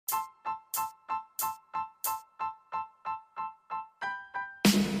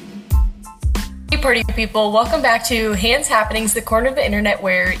party people, welcome back to Hands Happenings, the corner of the internet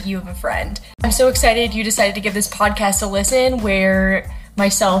where you have a friend. I'm so excited you decided to give this podcast a listen, where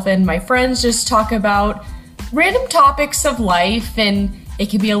myself and my friends just talk about random topics of life, and it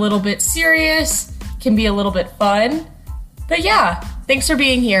can be a little bit serious, can be a little bit fun. But yeah, thanks for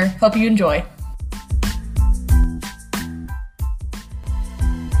being here. Hope you enjoy.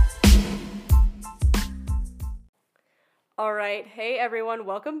 All right. Hey, everyone.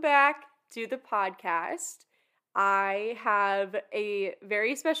 Welcome back to the podcast. I have a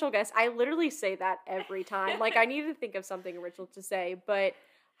very special guest. I literally say that every time. Like, I need to think of something original to say, but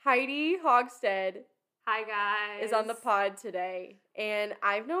Heidi Haugstad, hi guys, is on the pod today. And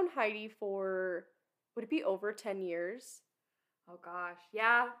I've known Heidi for, would it be over 10 years? Oh gosh,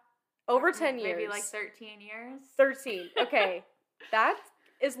 yeah. Over 10 years. Maybe like 13 years. 13. Okay. That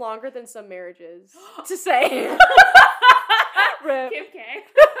is longer than some marriages to say. Rip. Kim K.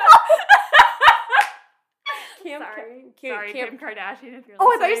 Sorry, Kim Kardashian, if you're listening.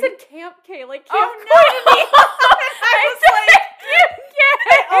 Oh, I thought you said Camp K, like Camp Oh, no! I was like, Kim K!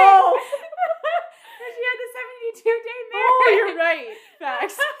 Oh! She had the 72-day marriage. Oh, you're right.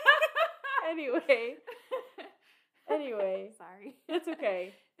 Facts. Anyway. Sorry. That's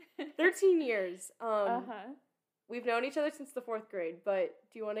okay. 13 years. Uh-huh. We've known each other since the 4th grade, but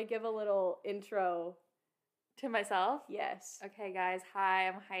do you want to give a little intro? To myself? Yes. Okay, guys. Hi,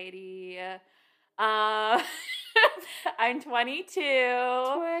 I'm Heidi. I'm 22.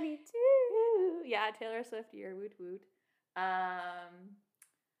 22. Yeah, Taylor Swift year. Woot woot. I'm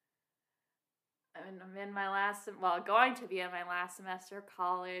in my last, going to be in my last semester of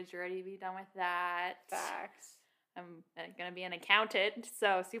college. Ready to be done with that. Facts. I'm going to be an accountant,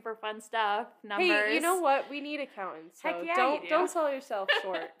 so super fun stuff. Numbers. Hey, you know what? We need accountants. So Heck yeah, don't sell yourself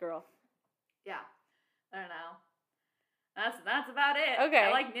short, girl. Yeah. I don't know. That's about it. Okay.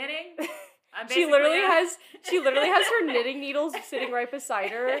 I like knitting. She literally has her knitting needles sitting right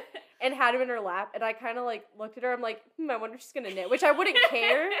beside her and had them in her lap, and I kind of like looked at her. I'm like, I wonder if she's gonna knit, which I wouldn't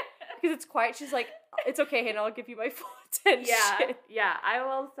care because it's quiet. She's like, it's okay, Hannah, I'll give you my full attention. Yeah, I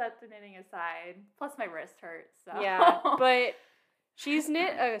will set the knitting aside. Plus my wrist hurts. So. Yeah, but she's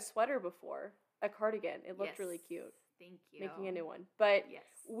knit a sweater before, a cardigan. It looked really cute. Thank you. Making a new one, but yes.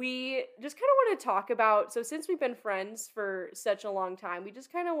 We just kind of want to talk about, so since we've been friends for such a long time, we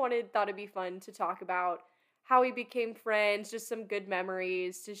just kind of thought it'd be fun to talk about how we became friends, just some good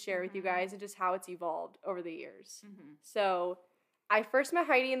memories to share with you guys, and just how it's evolved over the years. Mm-hmm. So, I first met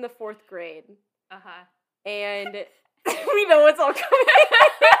Heidi in the 4th grade. Uh-huh. And we know it's all coming.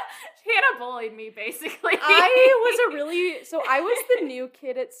 Hannah bullied me, basically. I was the new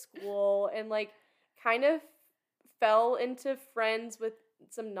kid at school, and like, kind of fell into friends with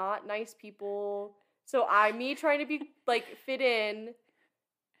some not nice people. So me trying to be like fit in,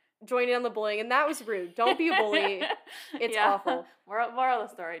 joining on the bullying, and that was rude. Don't be a bully. It's awful. Moral of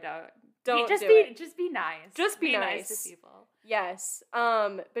the story, don't just be nice. Just be nice to people. Yes.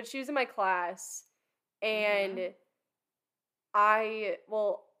 But she was in my class, and I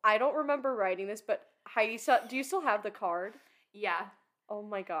don't remember writing this, but Heidi, do you still have the card? Yeah. Oh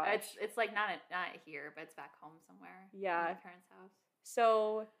my gosh. It's like not here, but it's back home somewhere. Yeah. In my parents' house.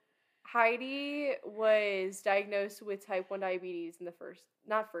 So Heidi was diagnosed with type 1 diabetes in the fourth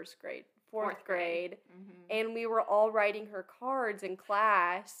grade. Mm-hmm. And we were all writing her cards in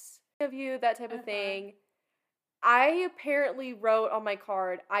class. Of you, that type of thing. I apparently wrote on my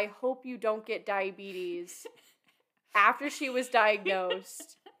card, I hope you don't get diabetes after she was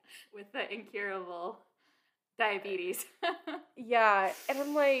diagnosed. With the incurable diabetes. Yeah, and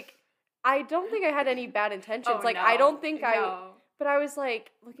I'm like, I don't think I had any bad intentions. Oh, I don't think but I was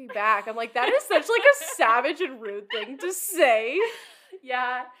like, looking back, I'm like, that is such like a savage and rude thing to say.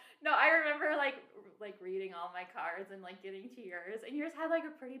 Yeah. No, I remember like reading all my cards and like getting to yours, and yours had like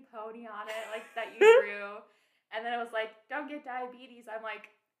a pretty pony on it, like that you drew, and then it was like, don't get diabetes. I'm like,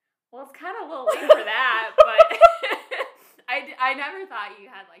 well, it's kind of a little late for that, but I never thought you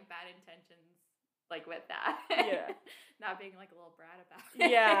had like bad intentions. Like with that. Yeah. Not being like a little brat about it.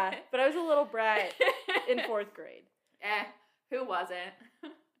 Yeah, but I was a little brat in 4th grade. Who wasn't?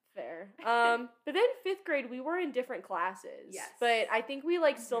 Fair. But then 5th grade, we were in different classes. Yes. But I think we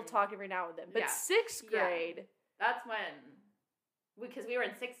like still talk every now and then. But 6th grade. That's when, because we were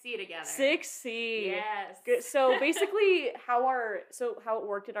in 6C together. 6C. Yes. So basically how it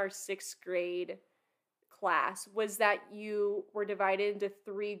worked in our 6th grade class was that you were divided into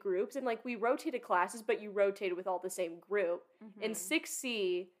 3 groups, and like we rotated classes, but you rotated with all the same group. Mm-hmm. In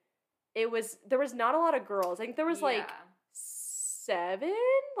 6C, there was not a lot of girls. I think there was like 7.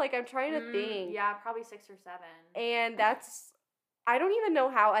 Like I'm trying to think. Yeah, probably 6 or 7. And that's I don't even know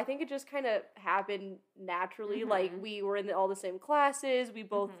how. I think it just kind of happened naturally. Like, we were in all the same classes. We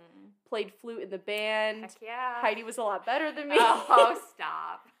both played flute in the band. Heck yeah. Heidi was a lot better than me. Oh,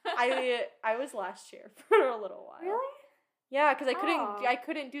 stop. I was last chair for a little while. Really? Yeah, because I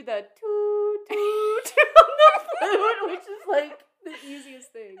couldn't do the toot toot on the flute, which is like the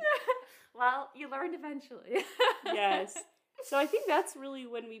easiest thing. Well, you learned eventually. Yes. So I think that's really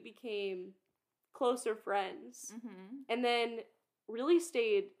when we became closer friends. And then really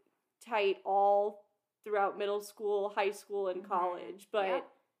stayed tight all throughout middle school, high school, and college. But I'm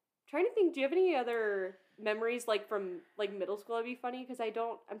trying to think, do you have any other memories like from like middle school that'd be funny? Because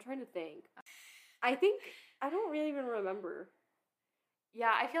I'm trying to think. I don't really even remember.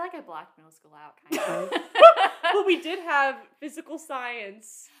 Yeah, I feel like I blocked middle school out, kind of. Well, we did have physical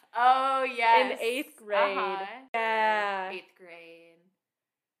science. Oh, yes. In 8th grade. Yeah. 8th grade.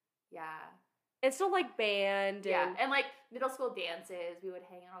 Yeah. And still like band. And like middle school dances, we would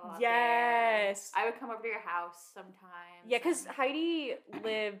hang out a lot there. Yes. I would come over to your house sometimes. Yeah, because Heidi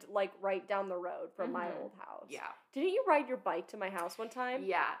lived like right down the road from my old house. Yeah. Didn't you ride your bike to my house one time?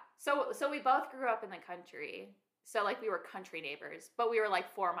 Yeah. So we both grew up in the country. So like we were country neighbors, but we were like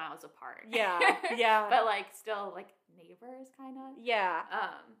 4 miles apart. Yeah. Yeah. But like still like neighbors kind of. Yeah.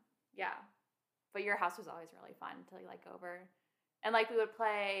 Yeah. But your house was always really fun to like go over. And, like, we would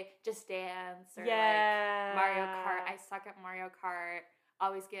play Just Dance or, like, Mario Kart. I suck at Mario Kart.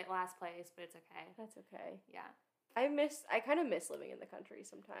 Always get last place, but it's okay. That's okay. Yeah. I kind of miss living in the country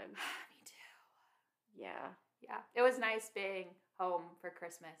sometimes. Me too. Yeah. Yeah. It was nice being home for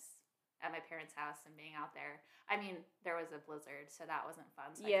Christmas at my parents' house and being out there. I mean, there was a blizzard, so that wasn't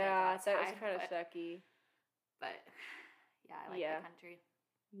fun. So yeah, that was kind of sucky. But, yeah, I like the country.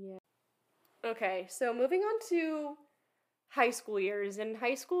 Yeah. Okay, so moving on to high school years, and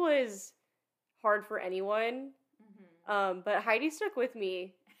high school is hard for anyone. But Heidi stuck with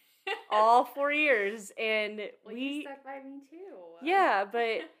me all 4 years, and you stuck by me too. Yeah,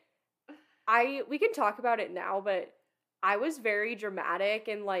 but we can talk about it now, but I was very dramatic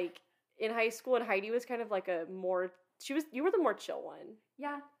and like in high school, and Heidi was kind of like you were the more chill one.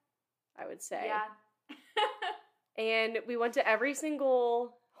 Yeah. I would say. Yeah. And we went to every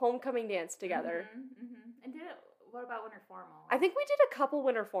single homecoming dance together. And what about winter formal? I think we did a couple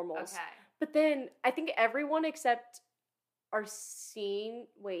winter formals. Okay. But then I think everyone except our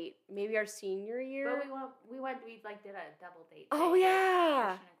maybe our senior year. But we like did a double date. Oh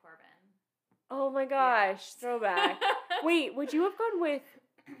yeah. Christian and Corbin. Oh my gosh, throwback. Wait, would you have gone with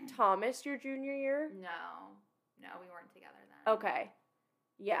Thomas your junior year? No, we weren't together then. Okay.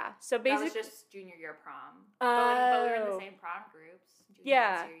 Yeah. So basically that was just junior year prom. But we were in the same prom groups. Junior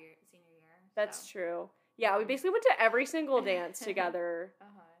and senior year. That's true. Yeah, we basically went to every single dance together,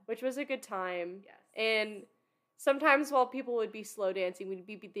 which was a good time. Yes. And sometimes while people would be slow dancing, we'd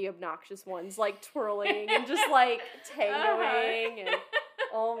be the obnoxious ones, like twirling and just like tangoing. And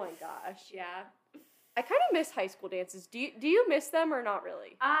oh my gosh. Yeah. I kind of miss high school dances. Do you miss them or not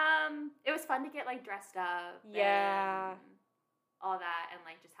really? It was fun to get like dressed up. Yeah. And all that, and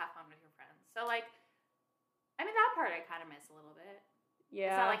like just have fun with your friends. So like, I mean, that part I kind of miss a little bit. Yeah.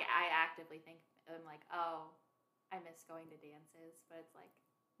 It's not like I actively think I'm like, oh, I miss going to dances, but it's like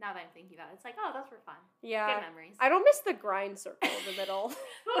now that I'm thinking about it, it's like, oh, those were fun. Yeah. Good memories. I don't miss the grind circle in the middle.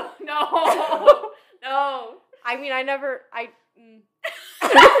 No. I mean, I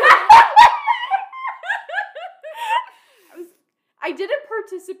didn't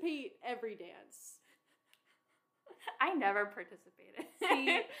participate every dance. I never participated.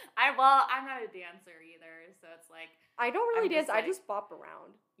 See? I'm not a dancer either, so it's like I don't really dance. I just bop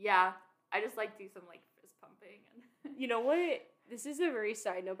around. Yeah, I just like do some like fist pumping. And you know what? This is a very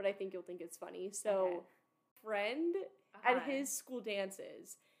side note, but I think you'll think it's funny. So, friend at his school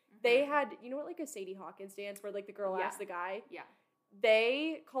dances, they had, you know what, like a Sadie Hawkins dance where like the girl asks the guy. Yeah.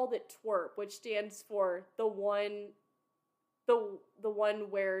 They called it twerp, which stands for the one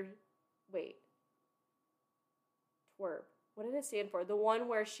where twerp. What did it stand for? The one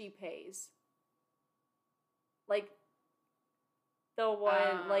where she pays. Like the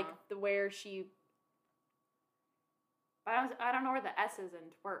one where she. I don't know where the S is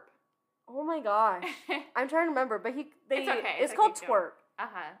in twerp. Oh my gosh, I'm trying to remember, but it's okay. It's called twerp.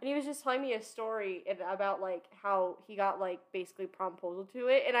 And he was just telling me a story about like how he got like basically promposal to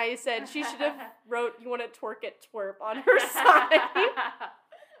it, and I said she should have wrote "You want to twerk at twerp" on her side.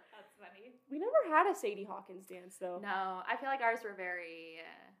 That's funny. We never had a Sadie Hawkins dance though. No, I feel like ours were very.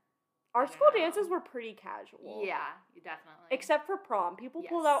 Our school dances were pretty casual. Yeah, definitely. Except for prom, people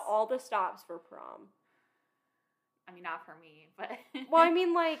pulled out all the stops for prom. I mean, not for me, but well, I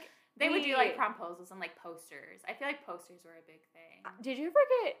mean, like They would do like promposals and like posters. I feel like posters were a big thing. Did you ever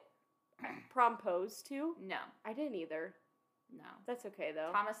get promposed to? No. I didn't either. No. That's okay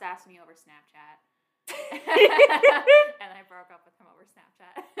though. Thomas asked me over Snapchat. And I broke up with him over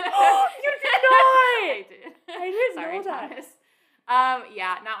Snapchat. Oh, you did not! I did. I didn't Sorry, know that. Thomas.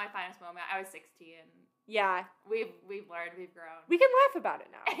 Yeah, not my finest moment. I was 16. Yeah. We've learned, we've grown. We can laugh about it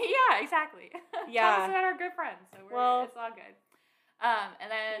now. Yeah, exactly. Yeah. Thomas and I are good friends, so it's all good. And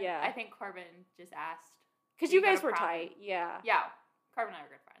then I think Corbin just asked. Because you guys were tight, yeah. Yeah, Corbin and I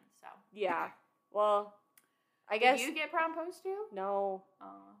were good friends, so. Yeah. Well, I guess. Did you get promposed to? No.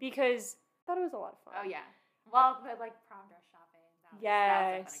 Because I thought it was a lot of fun. Oh, yeah. Well, but like prom dress shopping. That was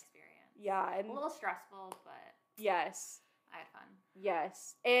a fun experience. Yeah. And a little stressful, but. Yes. I had fun.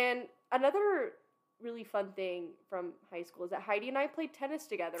 Yes. And another really fun thing from high school is that Heidi and I played tennis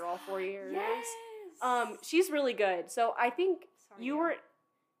together all 4 years. Yes. She's really good. So I think you were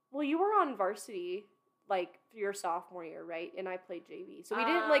on varsity like your sophomore year, right? And I played JV. So we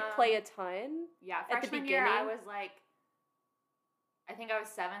didn't like play a ton. Yeah, at the freshman beginning. year I was like, I think I was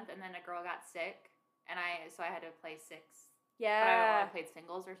 7th, and then a girl got sick, and I had to play 6. Yeah. But I don't know, I played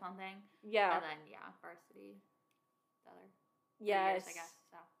singles or something. Yeah. And then varsity. The other 3 years, I guess.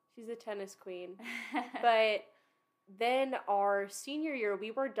 So she's a tennis queen. But then our senior year,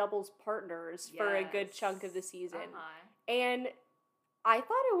 we were doubles partners for a good chunk of the season. And I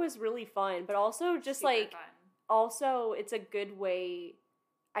thought it was really fun, but also just super like, fun. Also it's a good way,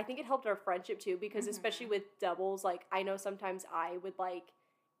 I think it helped our friendship too, because especially with doubles, like I know sometimes I would like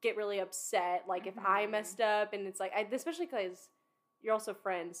get really upset, like if I messed up, and it's like, especially because you're also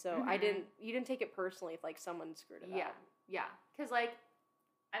friends, so you didn't take it personally if like someone screwed it up. Yeah, because like,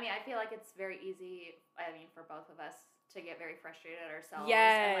 I mean, I feel like it's very easy, I mean, for both of us to get very frustrated at ourselves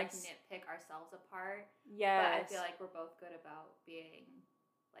and like nitpick ourselves apart. Yes. But I feel like we're both good about being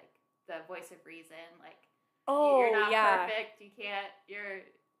like the voice of reason. Like, you're not perfect. You can't, you're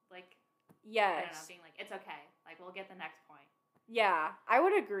like, I don't know, being like, it's okay. Like, we'll get the next point. Yeah, I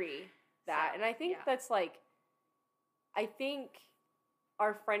would agree that. So, and I think that's like, I think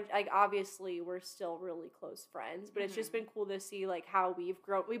our friend, like obviously we're still really close friends, but it's just been cool to see like how we've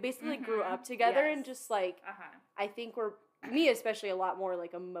grown. We basically grew up together and just like, I think me especially, a lot more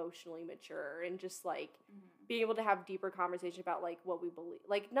like emotionally mature and just like being able to have deeper conversation about like what we believe.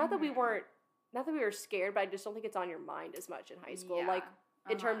 Like not that we were scared, but I just don't think it's on your mind as much in high school. Yeah. Like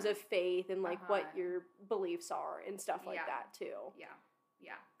in terms of faith and like what your beliefs are and stuff like that too. Yeah.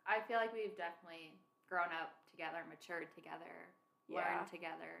 I feel like we've definitely grown up together, matured together. Learn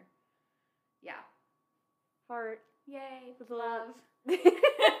together. Yeah. Heart. Yay. With love.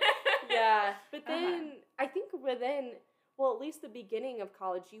 Yeah. But then, I think well, at least the beginning of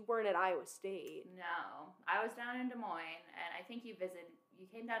college, you weren't at Iowa State. No. I was down in Des Moines, and I think you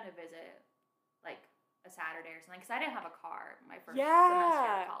came down to visit, like, a Saturday or something, because I didn't have a car my first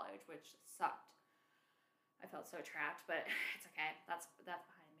semester of college, which sucked. I felt so trapped, but it's okay. That's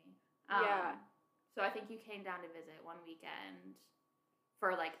behind me. So I think you came down to visit one weekend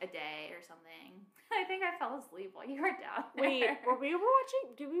for like a day or something. I think I fell asleep while you were down there. Wait,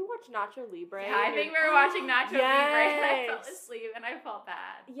 did we watch Nacho Libre? Yeah, I think we were watching Nacho Libre and I fell asleep and I felt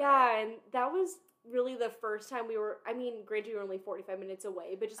bad. Yeah, and that was really the first time we were, I mean, granted you were only 45 minutes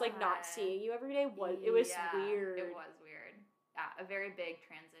away, but just like not seeing you every day, it was weird. It was weird. Yeah, a very big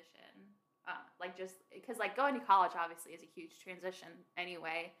transition. Like just, because like going to college obviously is a huge transition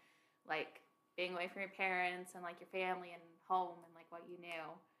anyway. Like being away from your parents and like your family and home and like what you knew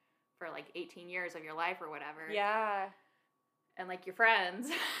for like 18 years of your life or whatever. Yeah. And like your friends.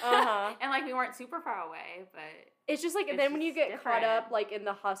 And like we weren't super far away, but it's just like, and then when you get caught up like in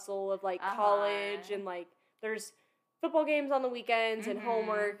the hustle of like college and like there's football games on the weekends and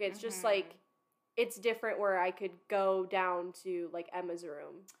homework, it's just like, it's different where I could go down to like Emma's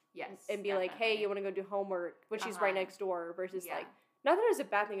room. Yes. And be like, hey, you want to go do homework? Which she's right next door versus like, not that it was a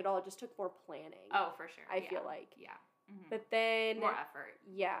bad thing at all, it just took more planning. Oh, for sure. I feel like. Yeah. But then more effort.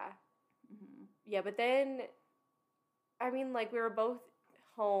 Yeah. Yeah, but then I mean like we were both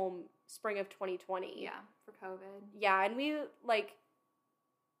home spring of 2020. Yeah, for COVID. Yeah, and we like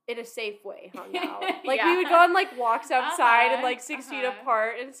in a safe way hung out. Like we would go on like walks outside and like 6 feet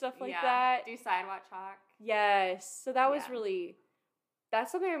apart and stuff like that. Do sidewalk chalk. Yes. So that was really,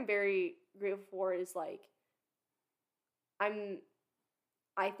 that's something I'm very grateful for, is like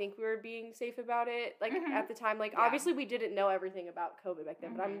I think we were being safe about it, like, at the time. Like, obviously, we didn't know everything about COVID back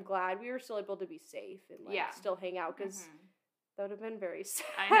then, but I'm glad we were still able to be safe and, like, still hang out, because that would have been very sad.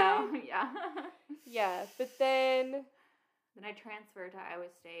 I know, yeah. Yeah, but then... Then I transferred to Iowa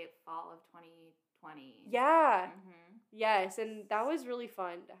State fall of 2020. Yeah. Yes, and that was really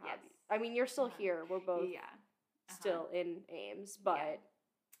fun to have you. I mean, you're still here. We're both still in Ames, but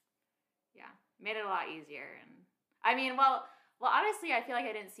yeah, made it a lot easier. And I mean, well, honestly, I feel like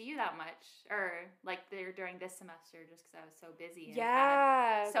I didn't see you that much, or like during this semester, just because I was so busy and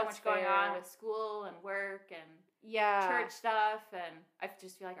had so much going on with school and work and church stuff, and I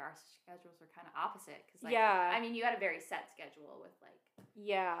just feel like our schedules were kind of opposite. Because I mean, you had a very set schedule with like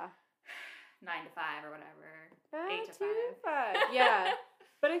 9 to 5 or whatever, 8 to 5. Yeah,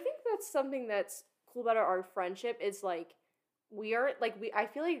 but I think that's something that's cool about our friendship is like I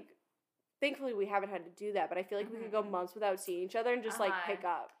feel like. Thankfully, we haven't had to do that, but I feel like we could go months without seeing each other and just, like, pick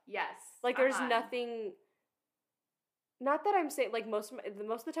up. Yes. Like, there's nothing... Not that I'm saying, like, most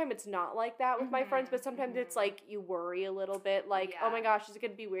of the time it's not like that with my friends, but sometimes it's, like, you worry a little bit. Like, oh, my gosh, is it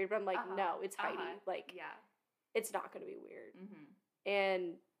going to be weird? But I'm like, no, it's Heidi. Like, it's not going to be weird.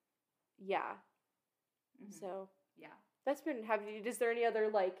 And, so, that's been... Is there any other,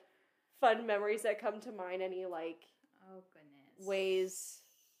 like, fun memories that come to mind? Any, like... Oh, goodness. Ways...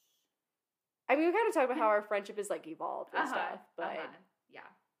 I mean, we kind of talked about how our friendship is, like, evolved and stuff, but... Yeah.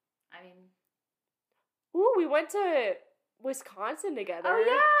 I mean... Ooh, we went to Wisconsin together. Oh,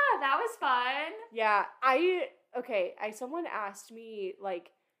 yeah! That was fun! Yeah, someone asked me,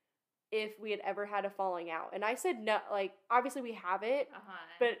 like, if we had ever had a falling out, and I said no, like, obviously we haven't,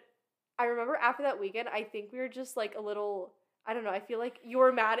 but I remember after that weekend, I think we were just, like, a little, I don't know, I feel like you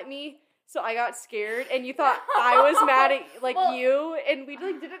were mad at me, so I got scared, and you thought I was mad at, like, you, and we,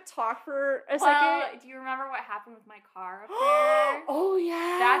 like, didn't talk for a second. Do you remember what happened with my car up there? Oh,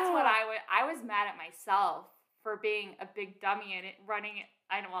 yeah. That's what I was mad at myself for being a big dummy and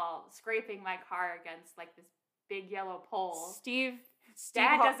scraping my car against, like, this big yellow pole.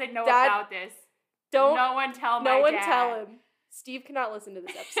 Dad doesn't know about this. No one tell my dad. No one tell him. Steve cannot listen to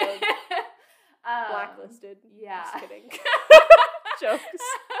this episode. Blacklisted. Yeah. Just kidding. Jokes.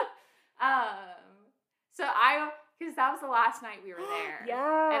 Because that was the last night we were there.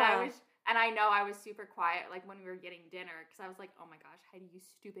 Yeah. And I know I was super quiet, like, when we were getting dinner, because I was like, oh my gosh, Heidi, you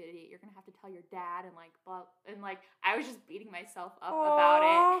stupid idiot, you're gonna have to tell your dad, and, like, blah, and, like, I was just beating myself up about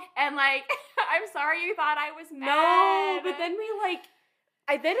it, and, like, I'm sorry you thought I was mad. No, but then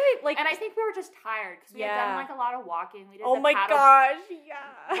and I think we were just tired, because we had done, like, a lot of walking. We did gosh,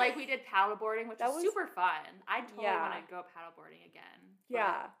 yeah. Like, we did paddleboarding, which was super fun. I totally want to go paddleboarding again.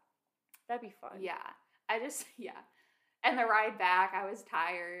 Yeah. That'd be fun. Yeah. And the ride back, I was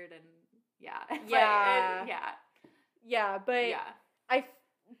tired, and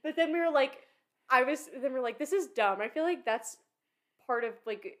but then we were like, this is dumb. I feel like that's part of,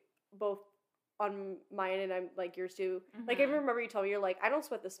 like, both on mine and I'm, like, yours too. Like, I remember you told me, you're like, I don't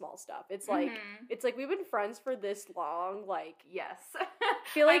sweat the small stuff. It's like, we've been friends for this long, like. Yes. I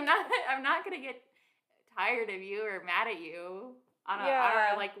feel like. I'm not gonna get tired of you or mad at you on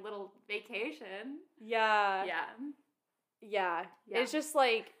our, like, little vacation. Yeah. It's just,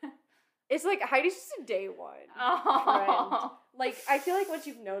 like. It's like Heidi's just a day one friend. Like, I feel like once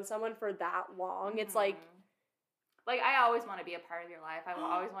you've known someone for that long, it's like I always want to be a part of your life. I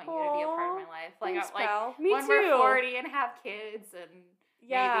always want you to be a part of my life. Like, thanks, pal. Me when too. we're 40 and have kids, and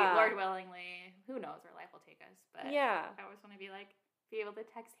maybe, Lord willingly, who knows where life will take us. But I always want to be able to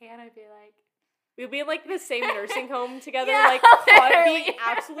text Hannah and be like, we'll be in, like, the same nursing home together, like, being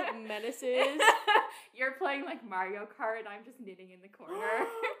absolute menaces. You're playing, like, Mario Kart, and I'm just knitting in the corner.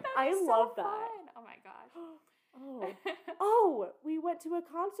 I love that. Fun. Oh, my gosh. Oh, we went to a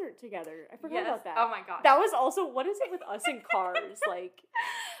concert together. I forgot about that. Oh, my gosh. That was also, what is it with us in cars? Like.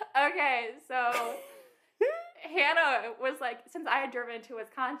 Okay, so Hannah was like, since I had driven to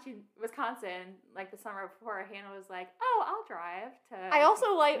Wisconsin, like, the summer before, Hannah was like, oh, I'll drive to I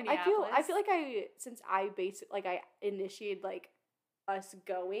also, like, Minneapolis. I feel like I initiated, like, us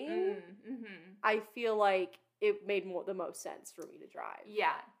going, I feel like it made the most sense for me to drive.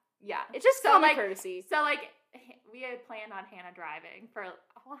 Yeah. It's just common courtesy. So, like, we had planned on Hannah driving for,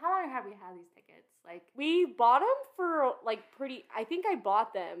 how long have we had these tickets? Like, we bought them for, like, I think I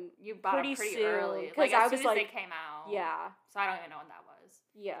bought them. You bought them pretty early. Because as soon as they came out. Yeah. So I don't even know when that was.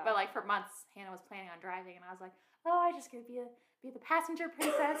 Yeah. But, like, for months, Hannah was planning on driving, and I was like, oh, I just gonna be the passenger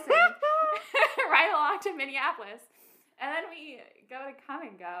princess and ride along to Minneapolis. And then we go to Come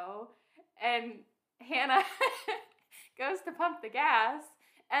and Go, and Hannah goes to pump the gas,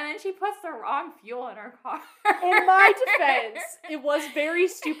 and then she puts the wrong fuel in her car. In my defense, it was very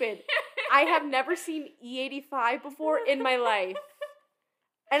stupid. I have never seen E85 before in my life.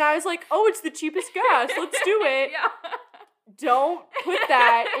 And I was like, oh, it's the cheapest gas. Let's do it. Yeah. Don't put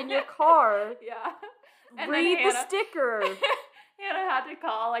that in your car. Yeah. And read the sticker. Hannah had to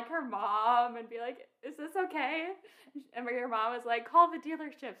call like her mom and be like, "Is this okay?" And your mom was like, "Call the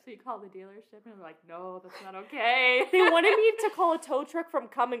dealership." So you called the dealership, and I'm like, "No, that's not okay." They wanted me to call a tow truck from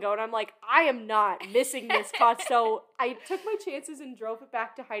Come and Go, and I'm like, I am not missing this cost. So I took my chances and drove it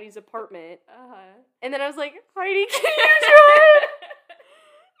back to Heidi's apartment. And then I was like, Heidi, can you drive?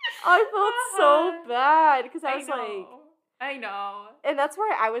 I felt so bad because I was like, I know. And that's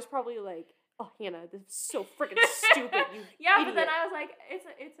why I was probably like, oh, Hannah, this is so freaking stupid. You yeah, idiot. But then I was like,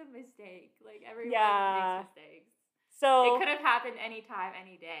 it's a mistake. Like everyone makes mistakes. So it could have happened anytime,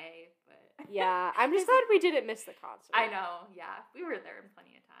 any day. But yeah, I'm just glad we didn't miss the concert. I know. Yeah, we were there in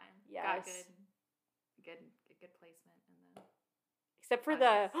plenty of time. Yes. Got good placement in the. Except for do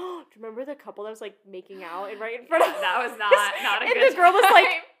you remember the couple that was like making out and right in front of that was not a and good the girl time. was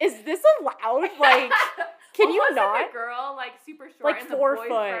like, "Is this allowed? Like, can you not?" The girl like super short, like and 4 the foot.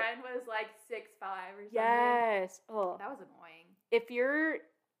 boyfriend was like 6'5" or something. Yes. Oh, that was annoying. If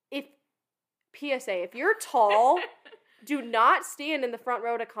PSA, if you're tall, do not stand in the front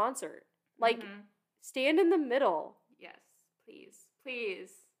row at a concert. Like, stand in the middle. Yes, please.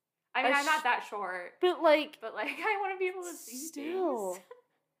 I mean, I'm not that short. But like I want to be able to see still.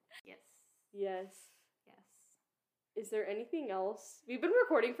 things. Yes. Is there anything else? We've been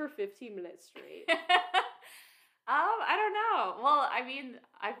recording for 15 minutes straight. I don't know. Well, I mean,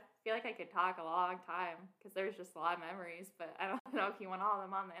 I feel like I could talk a long time because there's just a lot of memories, but I don't know if you want all of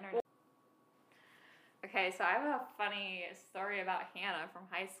them on the internet. Okay, so I have a funny story about Hannah from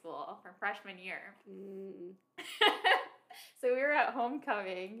high school, from freshman year. So we were at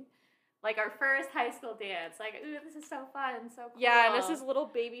homecoming, like our first high school dance. Like, ooh, this is so fun, so cool. Yeah, and this is little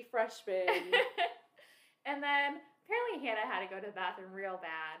baby freshman. And then apparently Hannah had to go to the bathroom real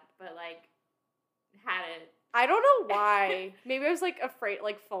bad, but like hadn't. I don't know why. Maybe I was like afraid,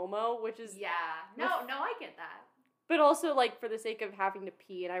 like FOMO, which is no, I get that. But also like for the sake of having to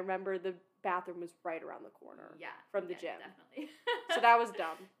pee, and I remember the bathroom was right around the corner. From the gym. Definitely. So that was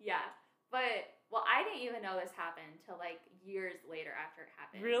dumb. Yeah, but I didn't even know this happened till like years later after it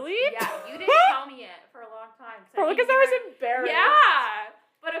happened. Really? Yeah, you didn't tell me it for a long time. Probably because I was embarrassed. Yeah,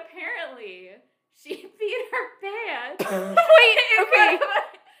 but apparently she peed her pants. Wait, okay.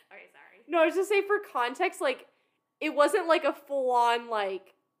 Okay, sorry. No, I was just saying for context, like, it wasn't like a full-on,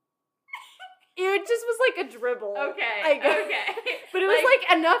 like, it just was like a dribble. Okay. But it was like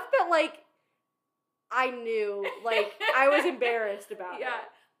enough that, like, I knew, like, I was embarrassed about it. Yeah,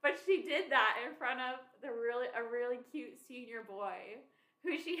 but she did that in front of a really cute senior boy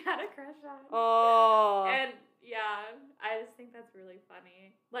who she had a crush on. Oh. And yeah, I just think that's really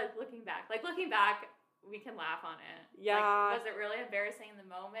funny. Like looking back, we can laugh on it. Yeah. Like, was it really embarrassing in the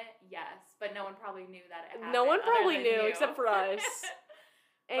moment? Yes, but no one probably knew that it happened. No one probably knew you. except for us.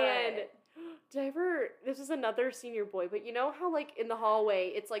 And this is another senior boy, but you know how like in the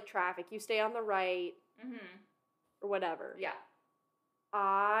hallway it's like traffic, you stay on the right or whatever. Yeah.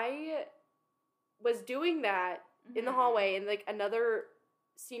 I was doing that in the hallway, and like another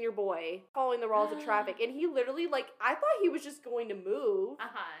senior boy following the rules of traffic, and he literally like, I thought he was just going to move.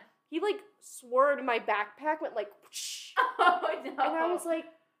 He like swerved, and my backpack went like whoosh. Oh no. And I was like,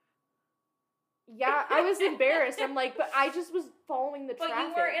 yeah, I was embarrassed. I'm like, but I just was following the traffic. But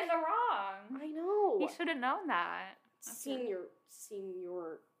you were in the wrong. I know. He should have known that. Seniority.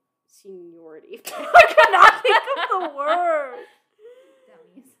 I cannot think of the word.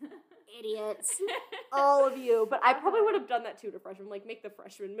 Dummies. Idiots. All of you. But I probably would have done that too to freshmen. Like, make the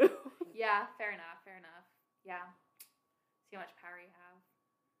freshman move. Yeah, fair enough. Yeah. See how much power you have.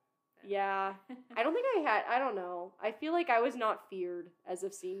 But. Yeah. I don't think I don't know. I feel like I was not feared as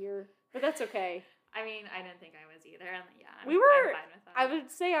a senior. But that's okay. I mean, I didn't think I was either. And yeah, I'm fine with that. I would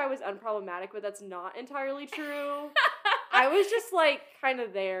say I was unproblematic, but that's not entirely true. I was just like kind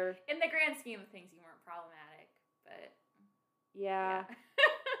of there. In the grand scheme of things, you weren't problematic, but yeah.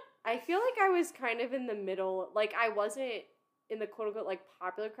 I feel like I was kind of in the middle. Like I wasn't in the quote unquote like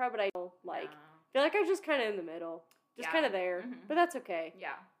popular crowd, but I feel like I was just kind of in the middle, just kind of there. But that's okay.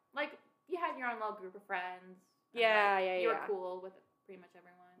 Yeah, like you had your own little group of friends. Yeah, You were cool with pretty much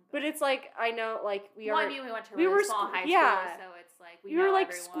everyone. But it's like, I know, like, we went to a really small high school, so it's like, we were like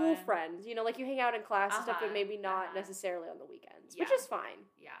everyone. School friends, you know, like you hang out in class and stuff, but maybe not necessarily on the weekends, which is fine.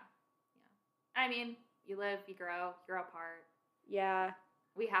 Yeah. I mean, you live, you grow apart. Yeah.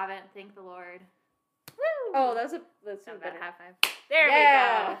 We haven't, thank the Lord. Woo! Oh, that's a better high five. There we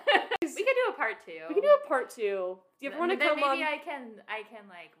go. We could do a part 2. We can do a part 2. Do you ever want to come on? Maybe I can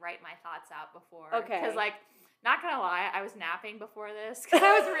like write my thoughts out before. Okay. Because like, not gonna lie, I was napping before this because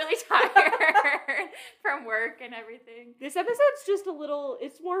I was really tired from work and everything. This episode's just a little,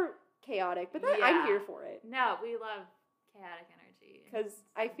 it's more chaotic, but I'm here for it. No, we love chaotic energy. because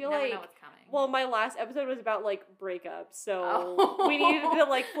I feel you never like, know what's coming. well, my last episode was about, like, breakups, so we needed to,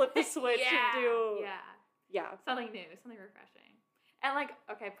 like, flip the switch and do... Yeah. Something new, something refreshing. And, like,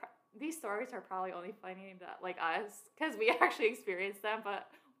 okay, these stories are probably only funny to, like, us, because we actually experienced them, but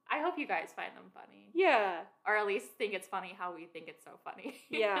I hope you guys find them funny. Yeah. Or at least think it's funny how we think it's so funny.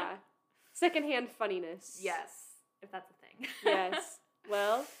 Yeah. Secondhand funniness. Yes, if that's a thing. Yes.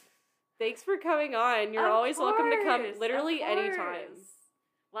 Well, thanks for coming on. You're always welcome to come literally anytime.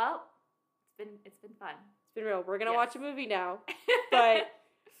 Well, it's been fun. It's been real. We're going to watch a movie now. But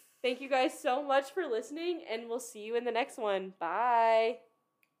thank you guys so much for listening, and we'll see you in the next one. Bye.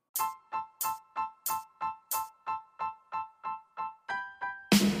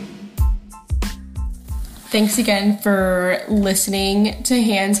 Thanks again for listening to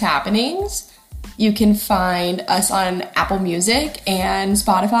Hands Happenings. You can find us on Apple Music and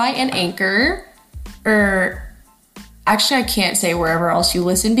Spotify and Anchor. Actually, I can't say wherever else you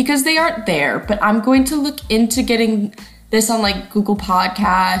listen because they aren't there, but I'm going to look into getting this on like Google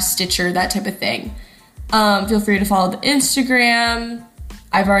Podcasts, Stitcher, that type of thing. Feel free to follow the Instagram.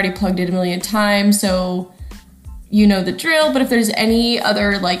 I've already plugged it a million times, so you know the drill. But if there's any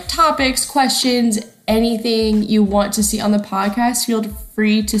other like topics, questions, anything you want to see on the podcast, feel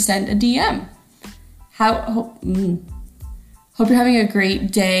free to send a DM. Hope you're having a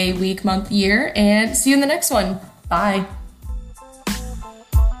great day, week, month, year, and see you in the next one. Bye.